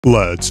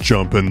Let's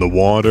jump in the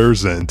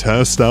waters and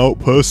test out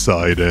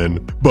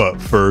Poseidon. But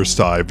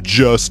first, I've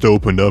just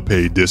opened up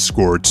a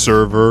Discord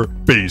server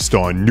based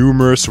on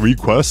numerous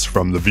requests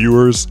from the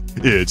viewers.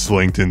 It's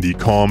linked in the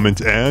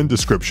comment and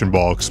description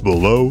box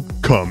below.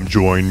 Come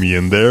join me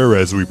in there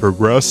as we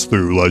progress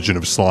through Legend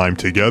of Slime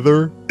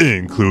together,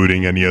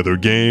 including any other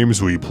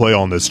games we play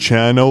on this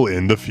channel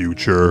in the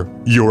future.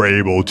 You're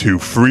able to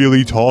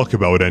freely talk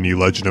about any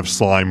Legend of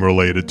Slime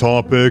related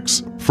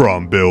topics,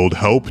 from build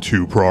help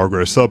to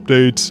progress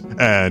updates,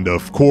 and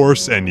of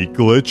course any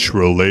glitch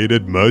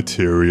related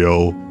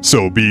material.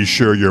 So be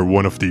sure you're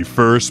one of the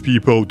first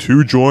people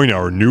to join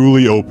our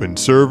newly opened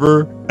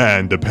server,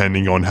 and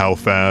depending on how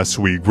fast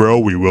we grow,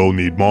 we will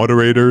need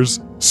moderators.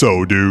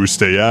 So do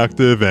stay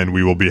active, and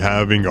we will be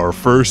having our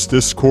first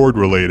Discord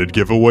related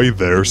giveaway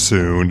there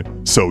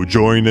soon. So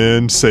join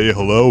in, say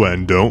hello,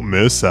 and don't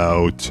miss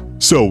out.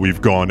 So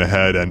we've gone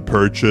ahead and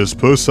purchased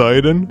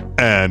Poseidon,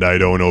 and I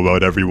don't know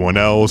about everyone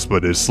else,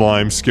 but his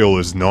slime skill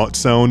is not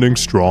sounding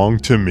strong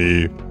to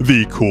me.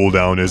 The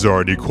cooldown is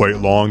already quite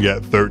long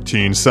at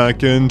 13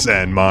 seconds,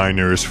 and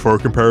Miner's, for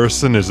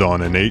comparison, is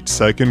on an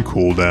 8-second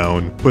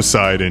cooldown.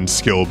 Poseidon's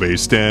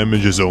skill-based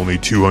damage is only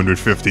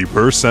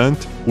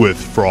 250%, with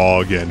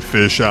frog and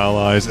fish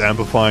allies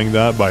amplifying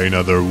that by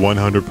another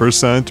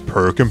 100%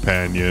 per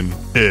companion.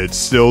 It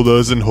still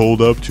doesn't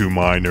hold up to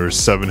Miner's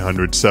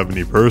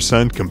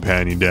 770%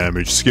 companion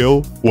damage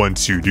skill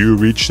once you do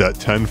reach that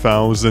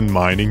 10,000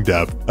 mining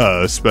depth,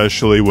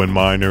 especially when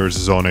Miner's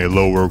is on a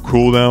lower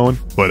cooldown.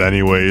 But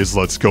anyways,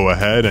 let's go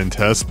ahead and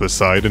test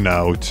Poseidon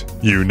out.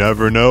 You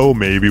never know,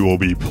 maybe we'll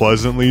be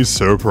pleasantly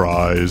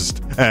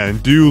surprised.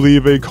 And do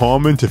leave a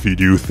comment if you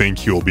do think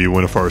he'll be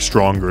one of our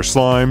stronger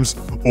slimes,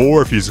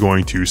 or if he's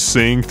going to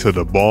sink to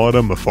the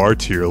bottom of our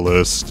tier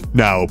list.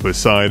 Now,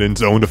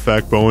 Poseidon's own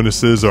effect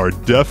bonuses are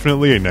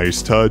definitely a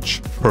nice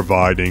touch,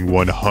 providing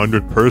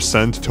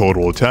 100%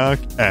 total attack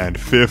and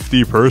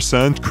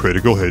 50%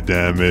 critical hit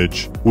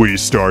damage. We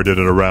started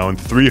at around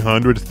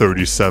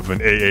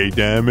 337 AA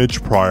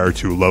damage prior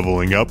to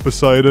leveling up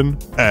Poseidon,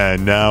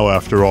 and now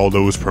after all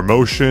those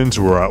promotions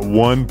we're at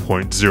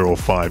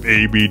 1.05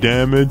 AB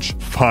damage,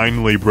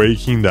 finally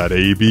breaking that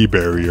AB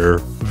barrier.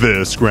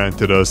 This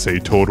granted us a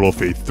total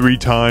of a 3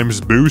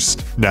 times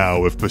boost.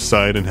 Now if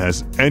Poseidon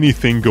has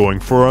anything going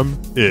for him,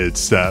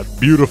 it's that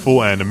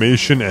beautiful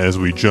animation as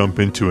we jump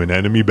into an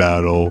enemy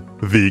battle.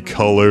 The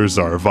colors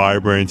are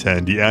vibrant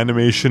and the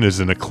animation is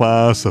in a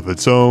class of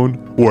its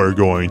own. We're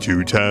going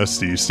to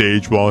test the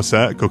stage boss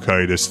at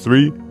Cocytus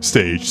 3,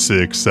 stage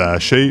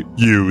 6-8,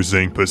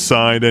 using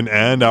Poseidon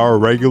and our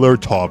regular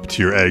top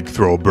tier egg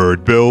throw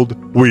bird build.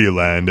 We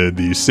landed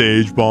the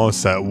stage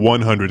boss at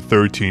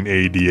 113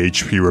 AD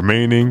HP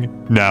remaining.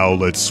 Now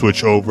let's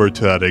switch over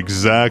to that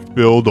exact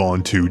build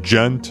onto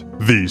Gent.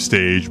 The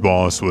stage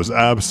boss was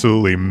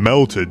absolutely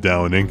melted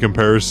down in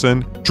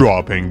comparison,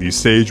 dropping the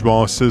stage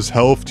boss's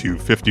health to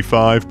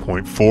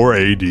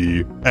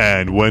 55.4 AD.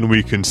 And when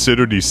we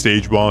consider the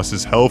stage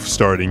boss's health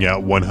starting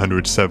at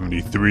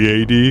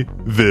 173 AD,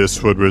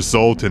 this would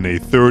result in a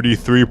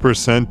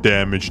 33%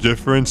 damage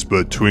difference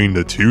between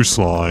the two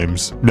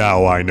slimes.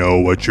 Now I know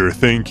what you're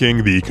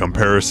thinking, the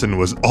comparison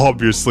was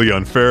obviously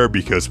unfair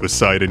because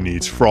Poseidon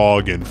needs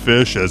frog and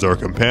fish as our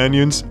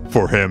companions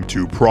for him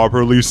to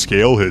properly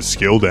scale his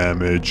skill damage.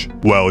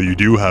 Well, you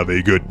do have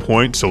a good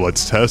point, so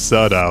let's test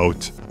that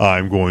out.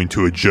 I'm going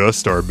to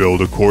adjust our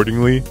build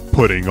accordingly,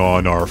 putting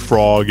on our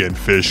frog and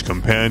fish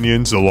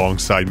companions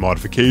alongside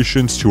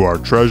modifications to our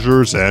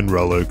treasures and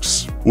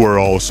relics. We're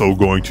also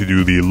going to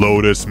do the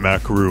lotus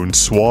macaroon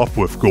swap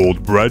with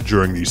gold bread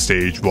during the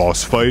stage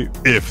boss fight.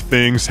 If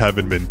things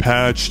haven't been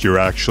patched, you're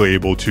actually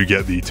able to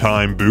get the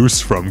time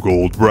boost from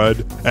gold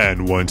bread,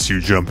 and once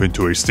you jump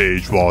into a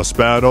stage boss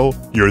battle,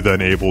 you're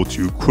then able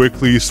to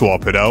quickly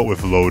swap it out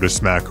with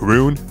lotus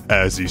macaroon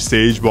as the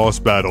stage boss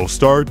battle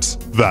starts.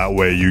 That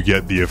way you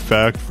get the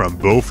effect from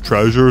both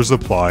treasures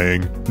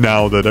applying.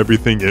 Now that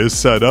everything is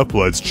set up,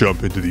 let's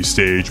jump into the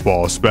stage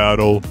boss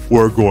battle.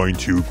 We're going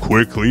to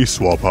quickly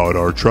swap out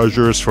our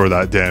treasures for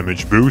that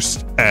damage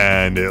boost,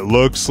 and it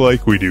looks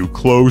like we do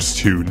close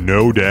to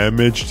no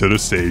damage to the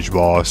stage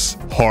boss.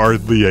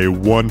 Hardly a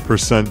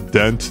 1%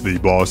 dent to the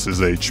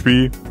boss's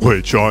HP,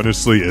 which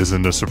honestly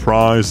isn't a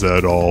surprise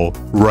at all.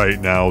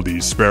 Right now the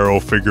sparrow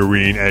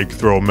figurine egg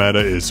throw meta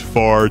is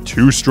far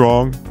too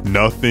strong.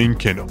 Nothing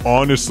can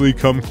honestly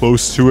come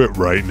close to it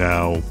right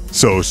now.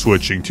 So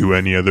switching to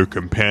any other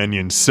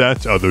companion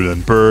set other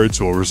than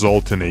birds will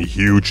result in a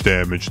huge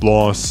damage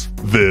loss.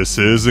 This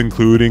is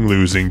including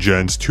losing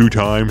Gen's 2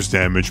 times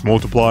damage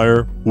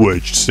multiplier,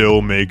 which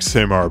still makes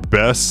him our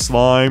best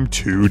slime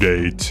to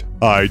date.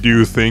 I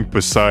do think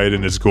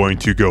Poseidon is going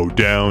to go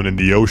down in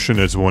the ocean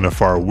as one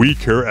of our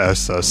weaker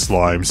SS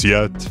slimes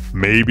yet.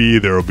 Maybe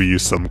there will be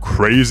some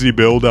crazy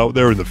build out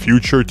there in the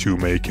future to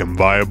make him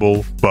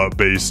viable, but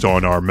based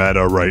on our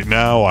meta right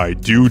now, I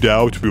do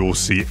doubt we will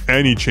see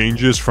any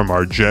changes from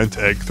our Gent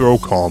egg throw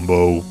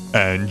combo.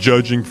 And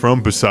judging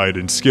from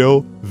Poseidon's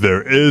skill,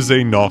 there is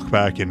a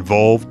knockback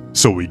involved,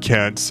 so we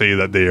can't say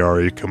that they are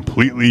a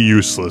completely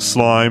useless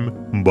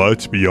slime,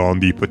 but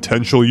beyond the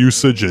potential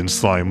usage in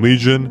Slime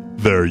Legion,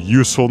 their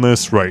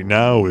usefulness right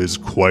now is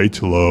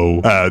quite low.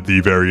 At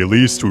the very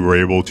least, we were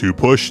able to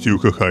push to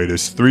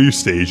Cocytus 3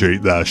 stage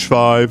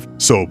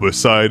 8-5, so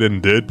Poseidon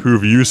did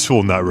prove useful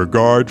in that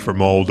regard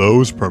from all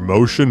those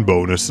promotion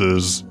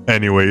bonuses.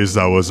 Anyways,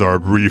 that was our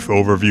brief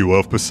overview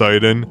of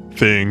Poseidon.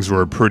 Things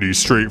were pretty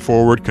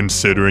straightforward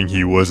considering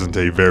he wasn't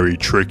a very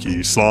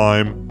tricky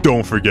slime.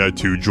 Don't forget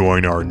to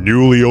join our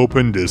newly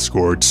opened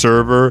Discord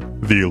server.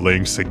 The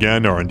links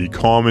again are in the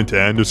comment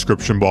and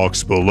description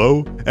box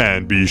below,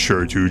 and be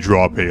sure to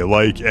drop a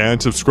like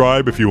and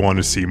subscribe if you want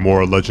to see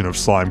more Legend of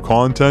Slime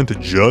content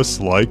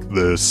just like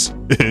this.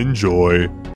 Enjoy!